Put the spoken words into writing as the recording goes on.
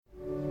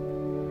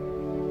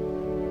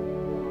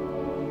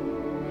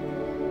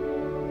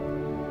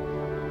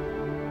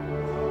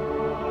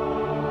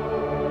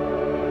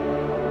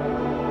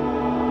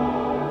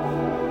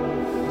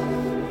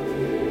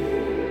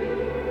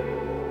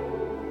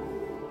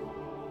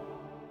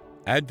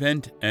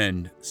Advent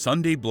and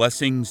Sunday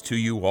blessings to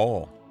you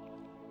all.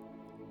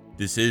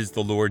 This is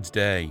the Lord's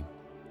Day,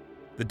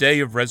 the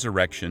day of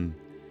resurrection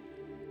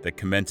that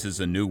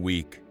commences a new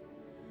week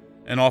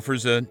and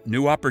offers a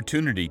new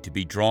opportunity to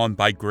be drawn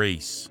by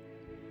grace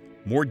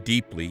more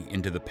deeply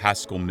into the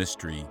paschal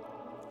mystery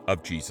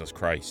of Jesus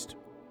Christ.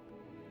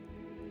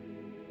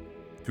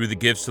 Through the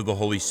gifts of the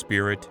Holy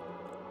Spirit,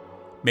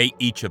 may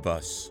each of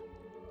us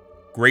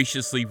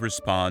graciously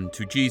respond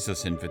to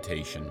Jesus'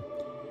 invitation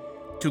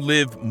to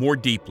live more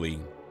deeply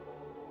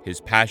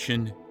his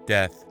passion,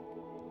 death,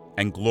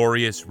 and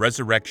glorious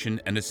resurrection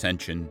and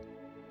ascension,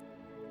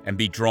 and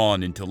be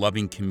drawn into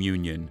loving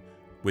communion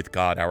with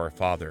God our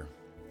Father.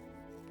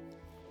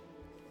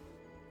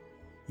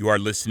 You are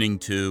listening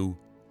to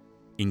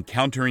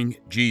Encountering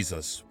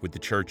Jesus with the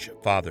Church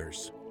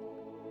Fathers,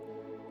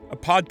 a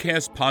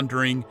podcast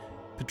pondering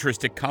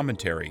patristic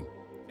commentary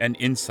and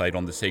insight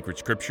on the sacred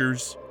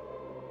scriptures,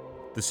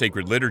 the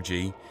sacred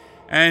liturgy,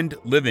 and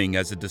living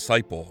as a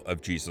disciple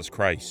of Jesus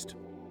Christ.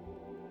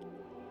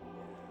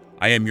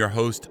 I am your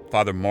host,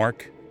 Father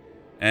Mark,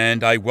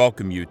 and I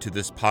welcome you to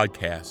this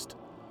podcast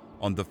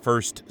on the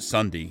first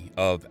Sunday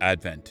of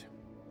Advent.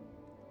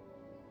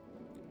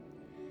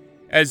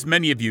 As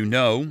many of you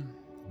know,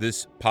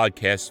 this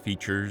podcast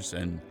features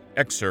an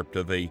excerpt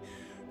of a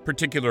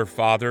particular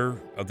father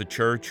of the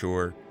church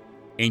or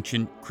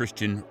ancient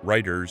Christian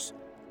writer's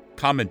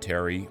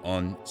commentary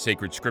on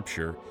sacred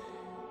scripture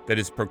that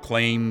is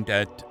proclaimed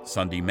at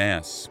Sunday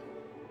Mass.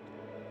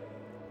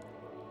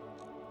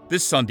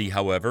 This Sunday,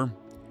 however,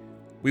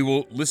 we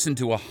will listen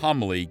to a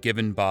homily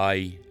given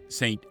by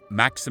Saint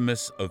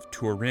Maximus of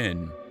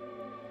Turin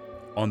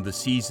on the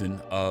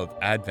season of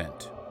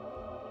Advent.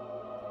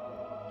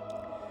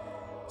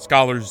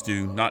 Scholars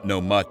do not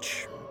know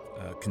much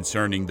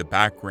concerning the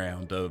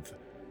background of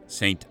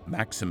Saint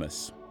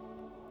Maximus.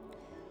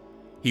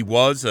 He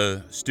was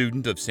a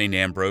student of St.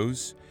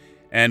 Ambrose,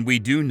 and we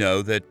do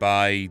know that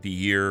by the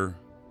year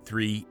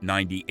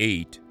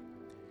 398,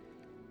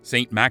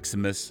 St.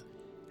 Maximus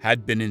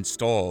had been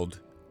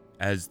installed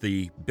as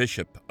the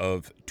Bishop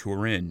of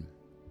Turin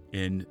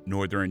in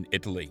northern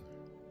Italy.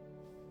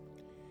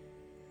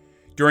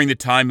 During the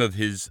time of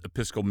his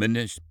episcopal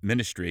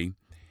ministry,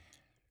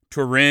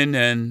 Turin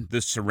and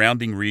the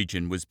surrounding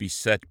region was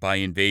beset by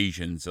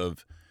invasions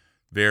of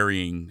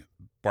varying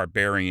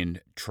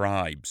barbarian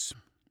tribes.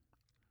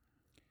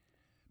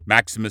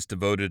 Maximus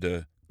devoted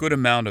a good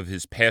amount of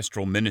his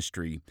pastoral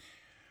ministry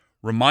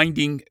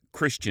reminding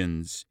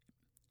Christians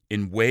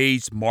in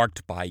ways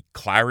marked by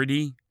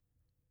clarity,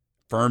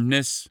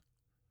 firmness,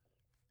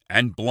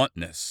 and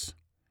bluntness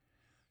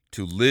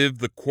to live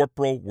the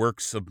corporal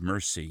works of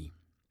mercy.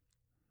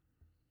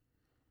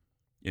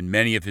 In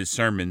many of his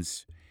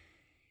sermons,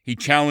 he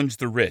challenged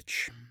the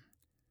rich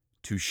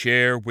to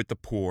share with the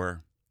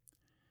poor,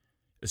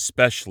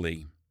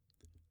 especially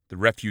the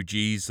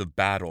refugees of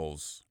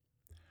battles,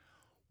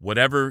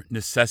 whatever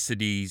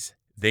necessities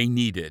they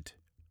needed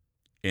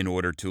in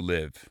order to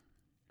live.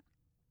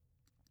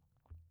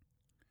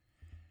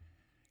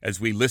 As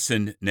we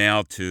listen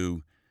now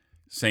to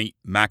St.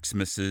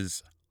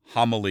 Maximus's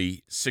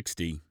Homily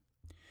 60,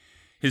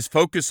 his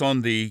focus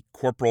on the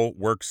corporal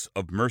works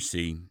of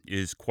mercy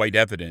is quite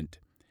evident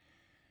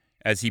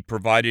as he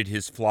provided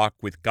his flock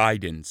with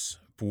guidance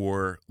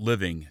for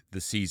living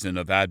the season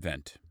of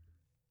Advent.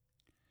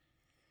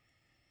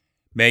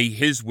 May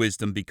his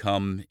wisdom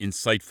become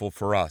insightful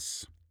for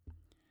us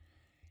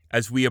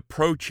as we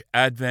approach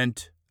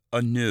Advent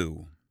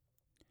anew,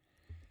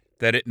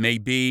 that it may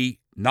be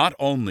not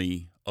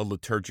only a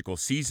liturgical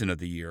season of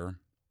the year,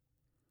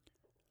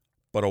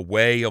 but a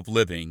way of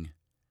living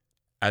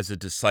as a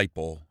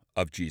disciple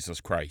of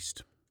Jesus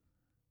Christ.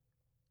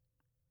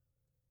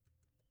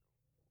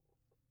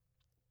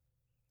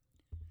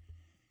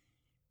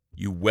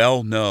 You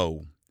well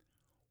know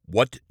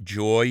what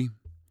joy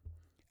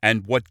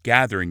and what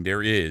gathering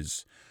there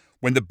is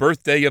when the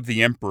birthday of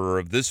the emperor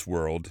of this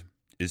world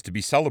is to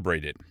be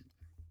celebrated.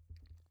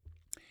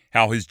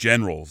 How his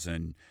generals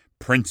and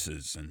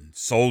princes and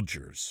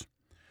soldiers,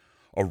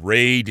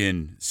 arrayed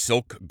in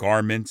silk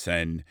garments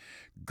and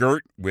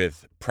girt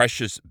with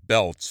precious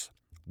belts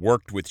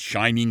worked with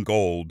shining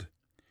gold,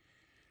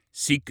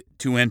 seek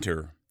to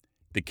enter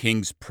the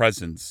king's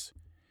presence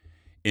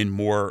in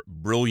more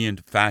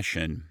brilliant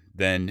fashion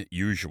than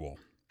usual.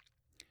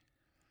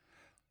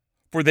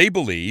 For they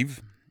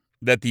believe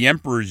that the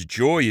emperor's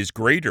joy is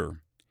greater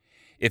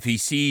if he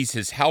sees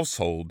his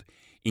household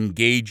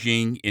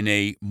engaging in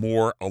a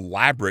more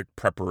elaborate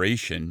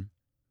preparation,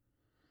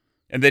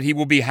 and that he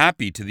will be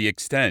happy to the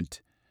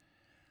extent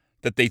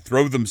that they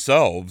throw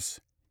themselves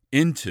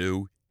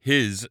into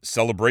his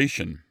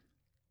celebration.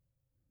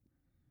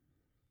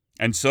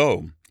 And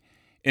so,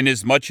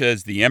 inasmuch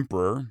as the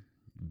emperor,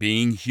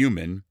 being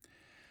human,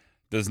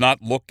 does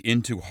not look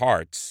into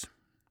hearts,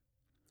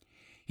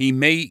 he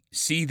may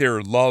see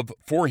their love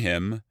for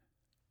him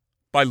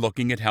by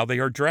looking at how they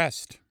are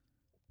dressed.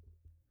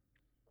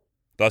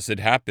 Thus it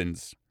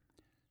happens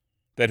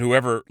that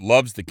whoever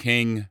loves the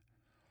king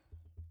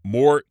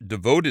more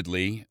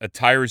devotedly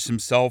attires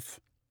himself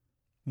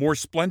more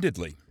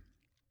splendidly.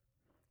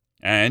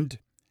 And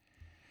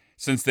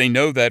since they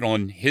know that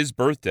on his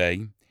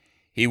birthday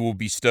he will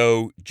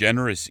bestow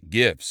generous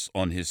gifts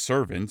on his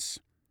servants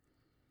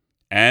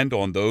and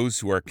on those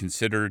who are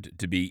considered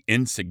to be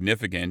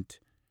insignificant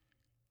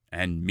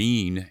and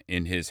mean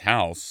in his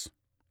house,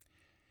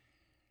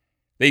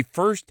 they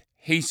first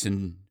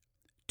hasten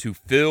to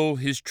fill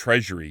his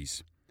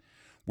treasuries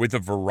with a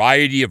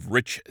variety of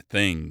rich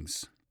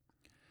things,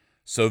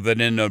 so that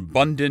an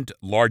abundant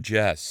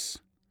largesse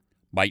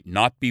might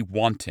not be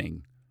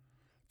wanting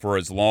for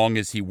as long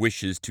as he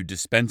wishes to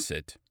dispense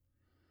it,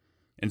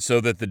 and so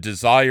that the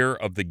desire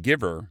of the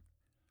giver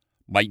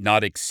might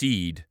not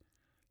exceed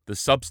the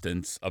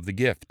substance of the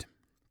gift.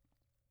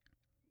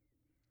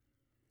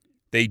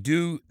 They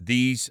do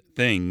these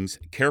things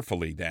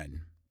carefully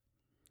then,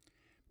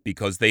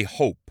 because they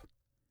hope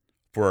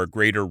for a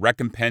greater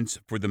recompense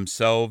for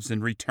themselves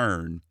in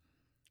return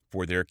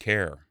for their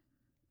care.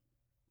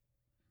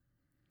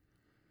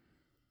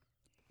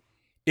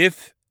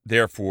 If,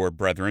 therefore,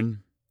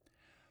 brethren,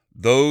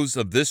 those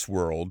of this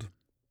world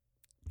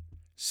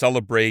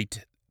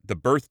celebrate the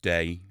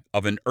birthday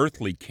of an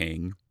earthly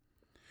king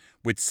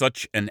with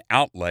such an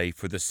outlay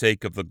for the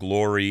sake of the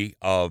glory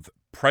of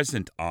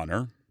present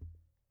honor,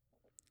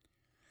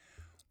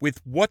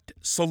 with what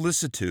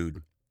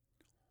solicitude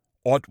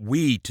ought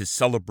we to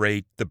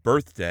celebrate the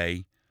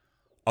birthday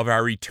of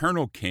our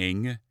eternal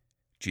King,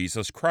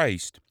 Jesus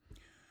Christ,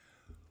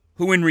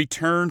 who in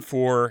return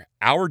for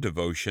our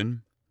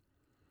devotion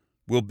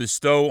will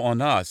bestow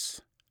on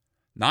us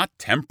not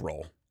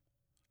temporal,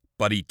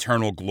 but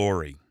eternal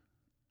glory.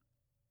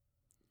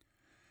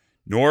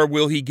 Nor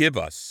will he give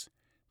us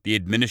the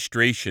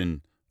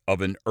administration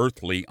of an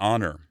earthly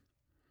honor,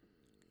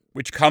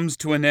 which comes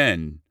to an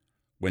end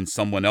when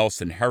someone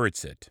else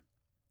inherits it,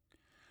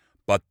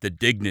 but the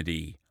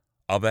dignity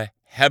of a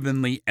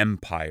heavenly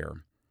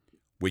empire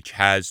which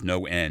has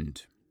no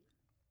end.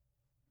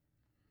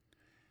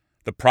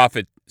 The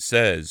prophet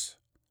says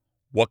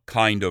what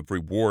kind of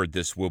reward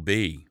this will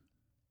be.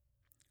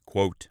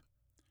 Quote,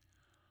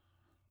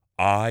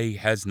 "Eye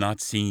has not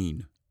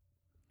seen,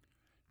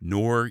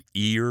 nor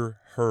ear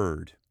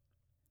heard,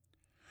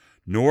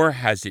 nor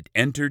has it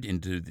entered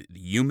into the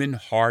human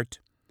heart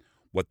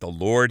what the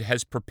Lord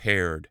has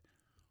prepared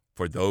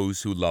for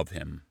those who love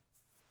him."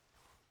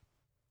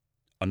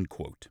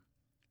 Unquote.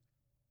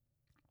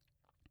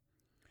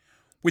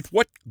 With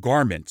what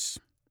garments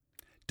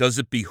does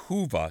it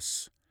behoove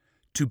us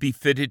to be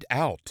fitted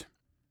out?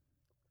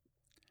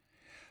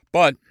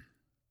 But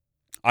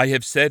I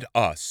have said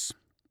us,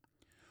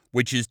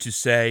 which is to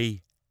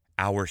say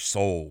our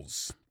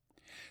souls,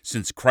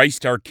 since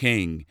Christ our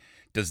King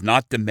does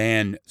not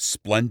demand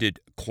splendid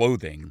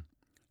clothing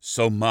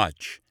so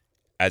much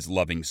as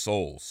loving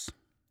souls.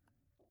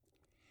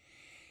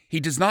 He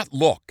does not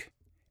look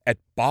at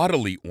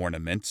bodily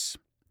ornaments,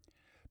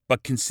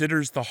 but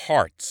considers the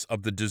hearts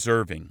of the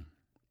deserving.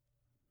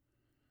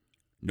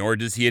 Nor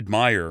does he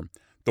admire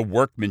the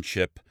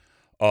workmanship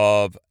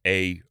of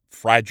a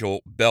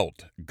fragile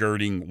belt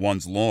girding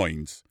one's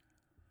loins,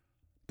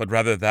 but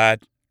rather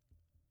that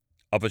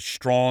of a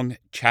strong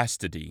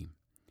chastity,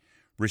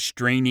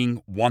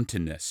 restraining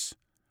wantonness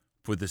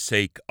for the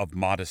sake of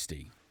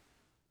modesty.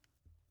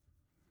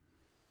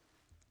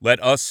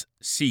 Let us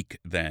seek,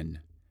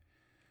 then,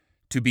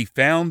 to be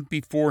found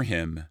before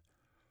him,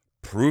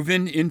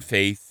 proven in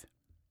faith,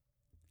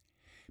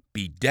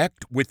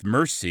 bedecked with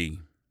mercy,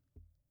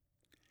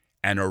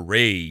 and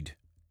arrayed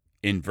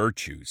in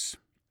virtues.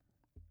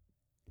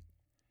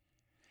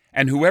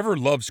 And whoever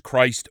loves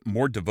Christ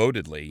more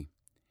devotedly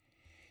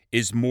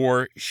is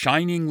more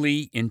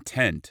shiningly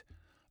intent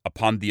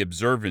upon the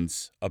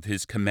observance of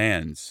his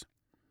commands,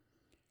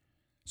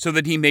 so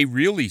that he may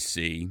really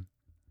see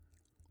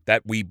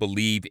that we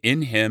believe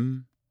in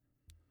him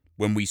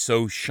when we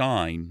so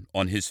shine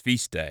on his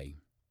feast day.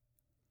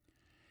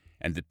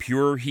 And the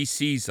purer he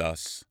sees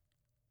us,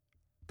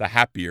 the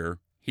happier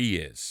he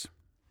is.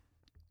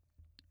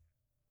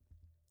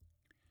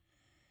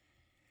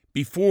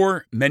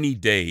 Before many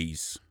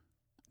days,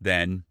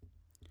 then,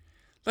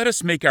 let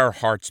us make our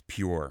hearts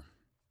pure.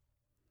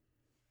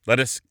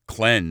 Let us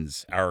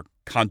cleanse our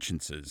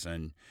consciences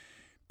and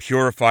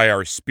purify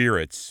our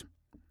spirits,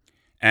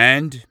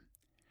 and,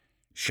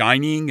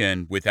 shining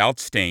and without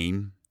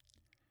stain,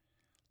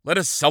 let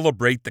us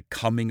celebrate the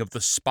coming of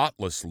the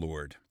spotless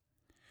Lord,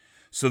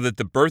 so that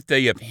the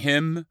birthday of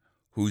him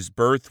whose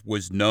birth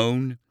was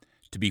known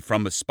to be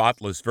from a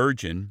spotless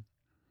virgin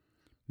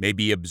may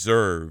be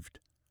observed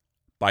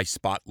by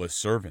spotless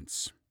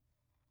servants.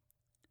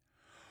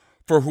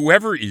 For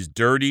whoever is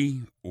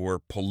dirty or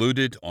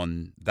polluted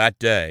on that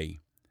day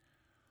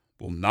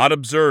will not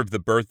observe the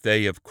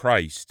birthday of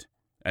Christ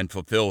and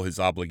fulfill his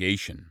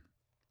obligation.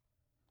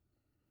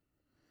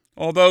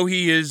 Although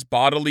he is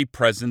bodily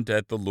present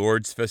at the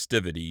Lord's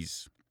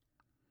festivities,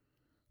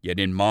 yet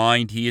in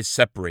mind he is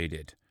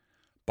separated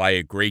by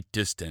a great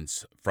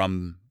distance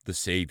from the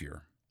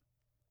Savior.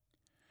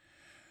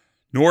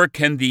 Nor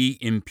can the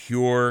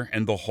impure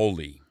and the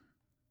holy,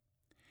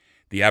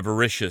 the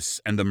avaricious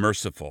and the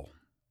merciful,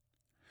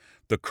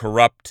 the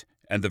corrupt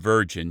and the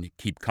virgin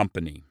keep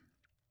company.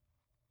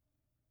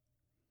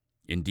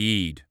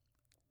 Indeed,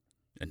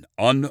 an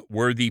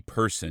unworthy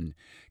person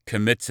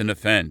commits an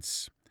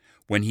offense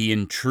when he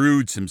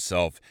intrudes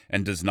himself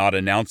and does not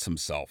announce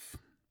himself.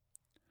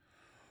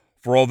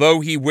 For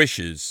although he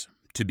wishes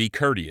to be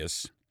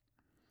courteous,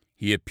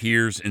 he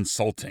appears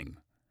insulting,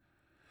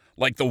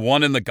 like the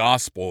one in the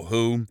gospel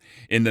who,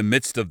 in the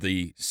midst of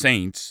the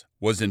saints,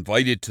 was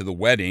invited to the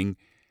wedding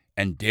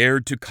and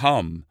dared to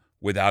come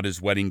without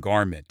his wedding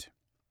garment.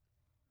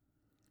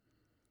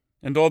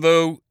 And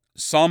although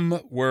some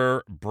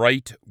were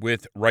bright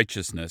with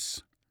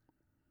righteousness,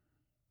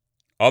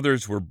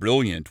 others were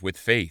brilliant with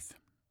faith,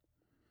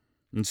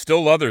 and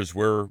still others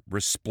were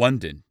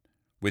resplendent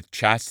with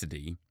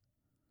chastity,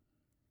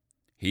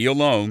 he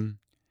alone,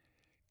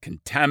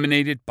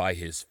 contaminated by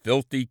his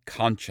filthy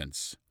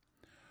conscience,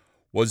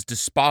 was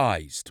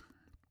despised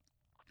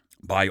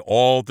by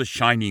all the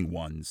shining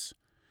ones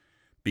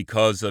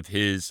because of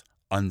his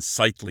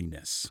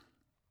unsightliness.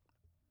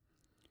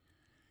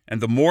 And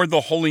the more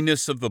the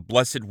holiness of the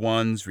blessed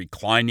ones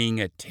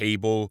reclining at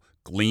table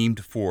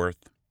gleamed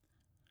forth,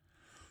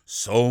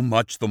 so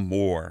much the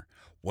more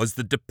was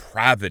the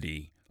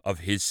depravity of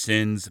his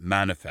sins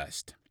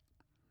manifest.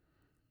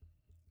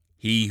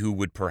 He who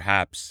would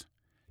perhaps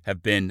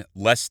have been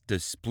less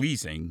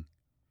displeasing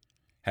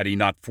had he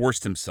not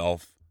forced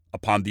himself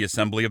upon the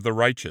assembly of the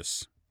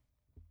righteous.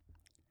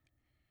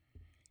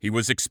 He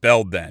was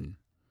expelled then,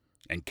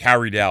 and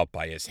carried out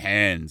by his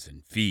hands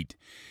and feet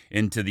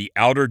into the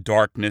outer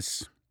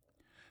darkness,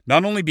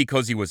 not only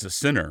because he was a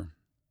sinner,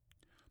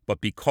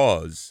 but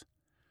because,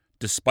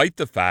 despite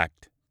the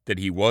fact that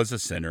he was a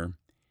sinner,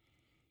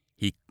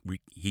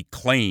 he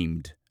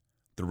claimed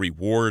the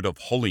reward of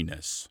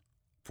holiness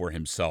for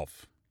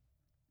himself.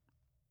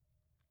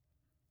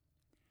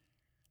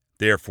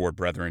 Therefore,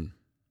 brethren,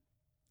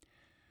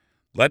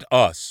 let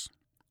us,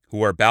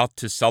 who are about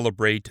to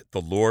celebrate the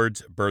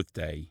Lord's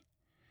birthday,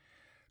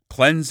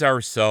 cleanse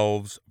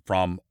ourselves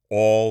from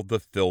all the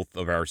filth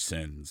of our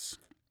sins.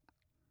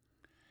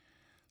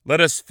 Let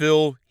us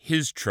fill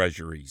his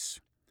treasuries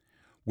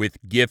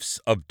with gifts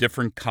of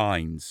different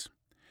kinds,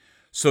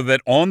 so that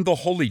on the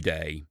holy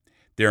day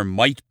there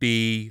might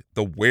be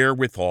the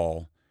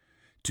wherewithal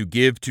to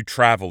give to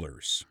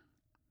travelers,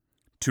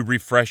 to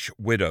refresh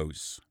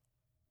widows,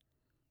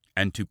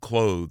 and to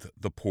clothe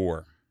the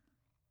poor.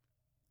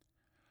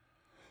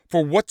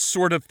 For what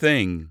sort of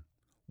thing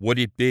would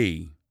it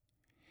be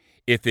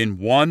if in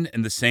one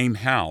and the same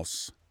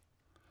house,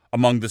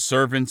 among the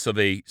servants of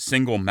a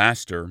single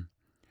master,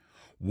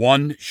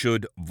 one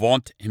should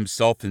vaunt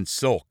himself in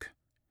silk,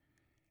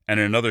 and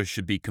another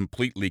should be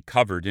completely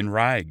covered in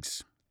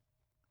rags?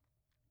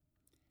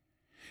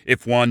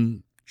 If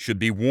one should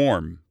be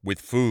warm with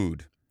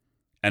food,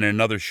 and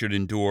another should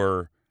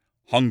endure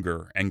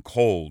hunger and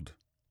cold?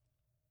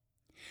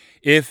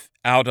 If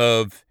out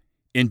of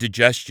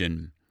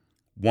indigestion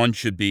one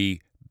should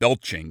be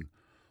belching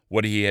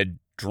what he had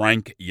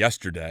drank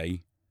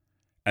yesterday,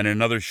 and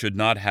another should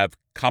not have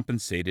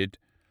compensated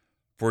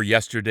for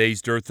yesterday's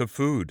dearth of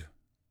food?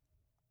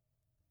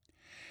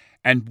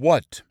 And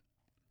what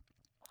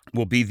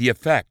will be the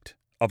effect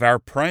of our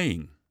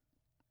praying?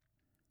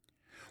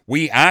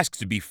 We ask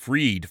to be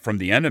freed from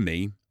the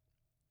enemy,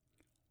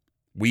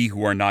 we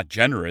who are not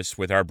generous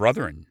with our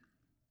brethren.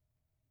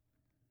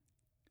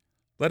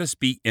 Let us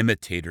be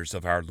imitators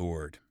of our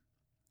Lord.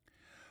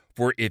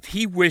 For if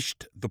he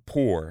wished the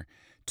poor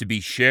to be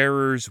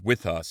sharers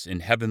with us in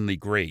heavenly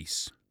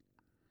grace,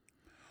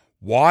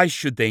 why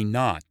should they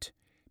not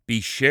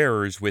be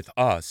sharers with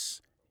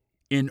us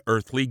in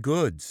earthly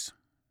goods?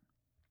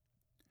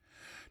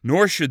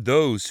 Nor should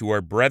those who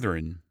are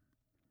brethren,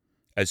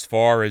 as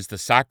far as the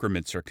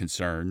sacraments are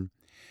concerned,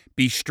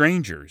 be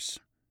strangers,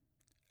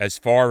 as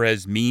far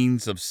as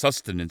means of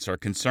sustenance are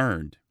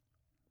concerned.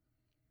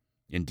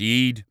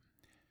 Indeed,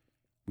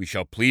 we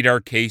shall plead our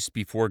case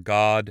before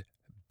God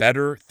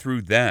better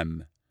through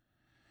them,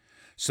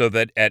 so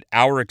that at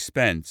our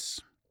expense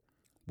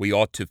we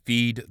ought to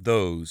feed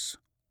those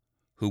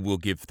who will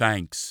give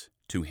thanks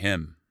to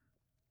him.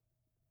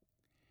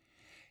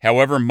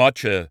 However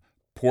much a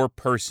poor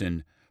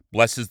person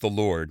blesses the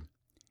Lord,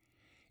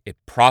 it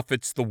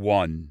profits the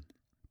one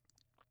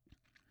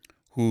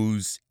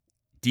whose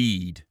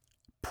deed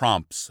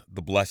prompts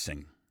the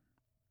blessing.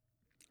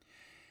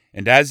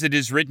 And as it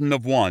is written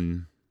of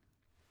one,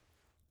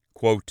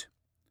 quote,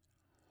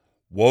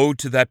 "Woe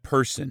to that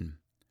person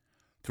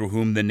through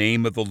whom the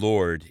name of the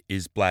Lord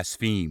is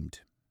blasphemed,"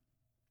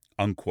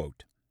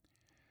 unquote.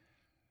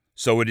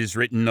 So it is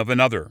written of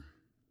another,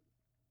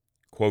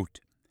 quote,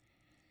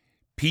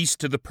 "Peace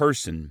to the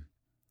person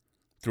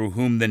through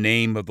whom the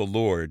name of the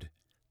Lord,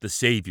 the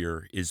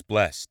Savior, is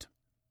blessed,"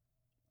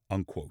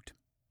 unquote.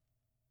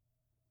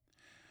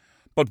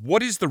 But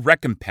what is the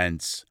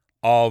recompense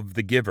of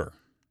the giver?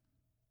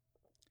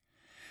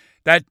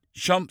 That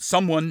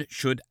someone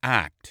should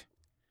act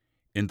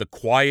in the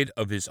quiet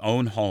of his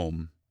own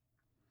home,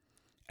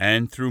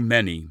 and through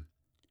many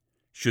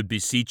should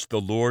beseech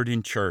the Lord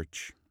in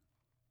church,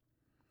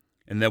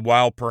 and that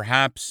while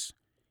perhaps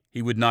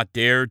he would not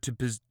dare to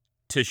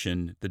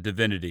petition the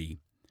divinity.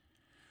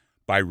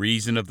 By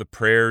reason of the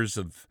prayers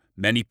of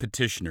many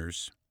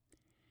petitioners,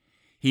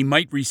 he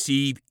might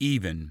receive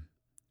even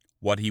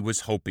what he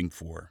was hoping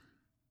for.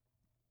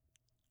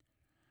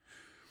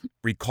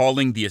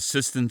 Recalling the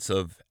assistance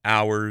of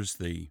ours,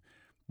 the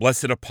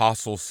blessed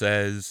apostle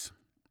says,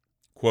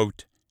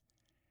 quote,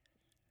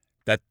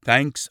 that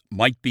thanks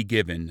might be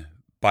given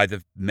by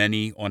the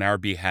many on our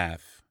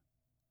behalf,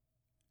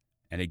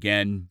 and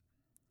again,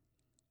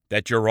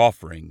 that your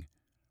offering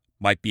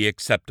might be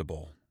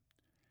acceptable,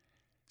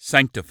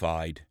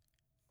 sanctified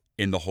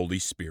in the Holy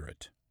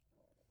Spirit.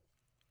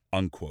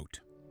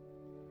 Unquote.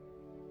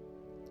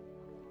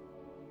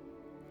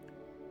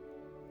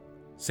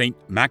 Saint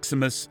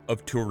Maximus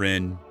of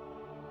Turin,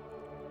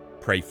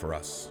 pray for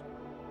us.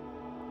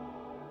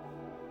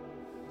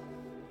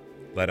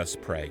 Let us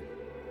pray.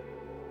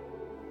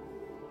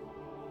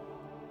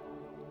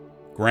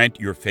 Grant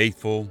your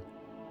faithful,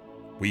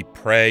 we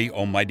pray,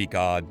 Almighty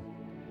God,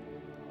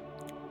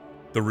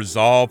 the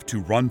resolve to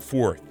run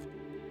forth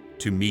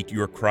to meet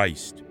your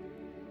Christ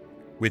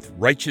with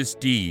righteous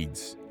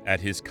deeds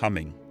at his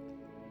coming,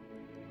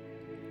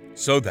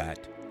 so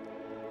that,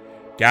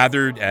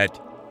 gathered at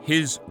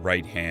his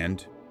right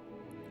hand,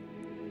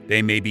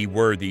 they may be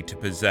worthy to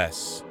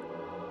possess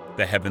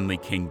the heavenly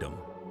kingdom.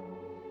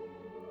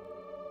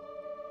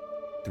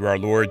 Through our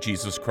Lord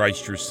Jesus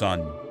Christ, your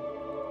Son,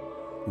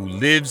 who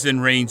lives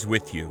and reigns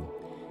with you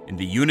in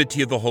the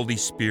unity of the Holy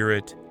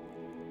Spirit,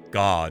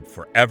 God,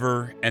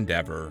 forever and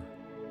ever.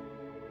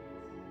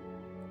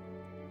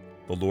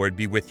 The Lord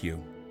be with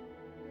you.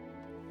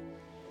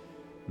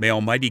 May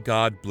Almighty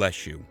God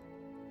bless you,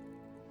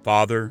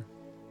 Father,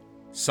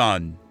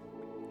 Son,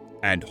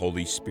 and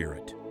Holy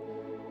Spirit.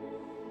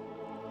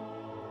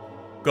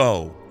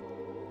 Go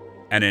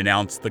and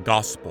announce the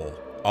gospel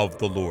of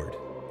the Lord.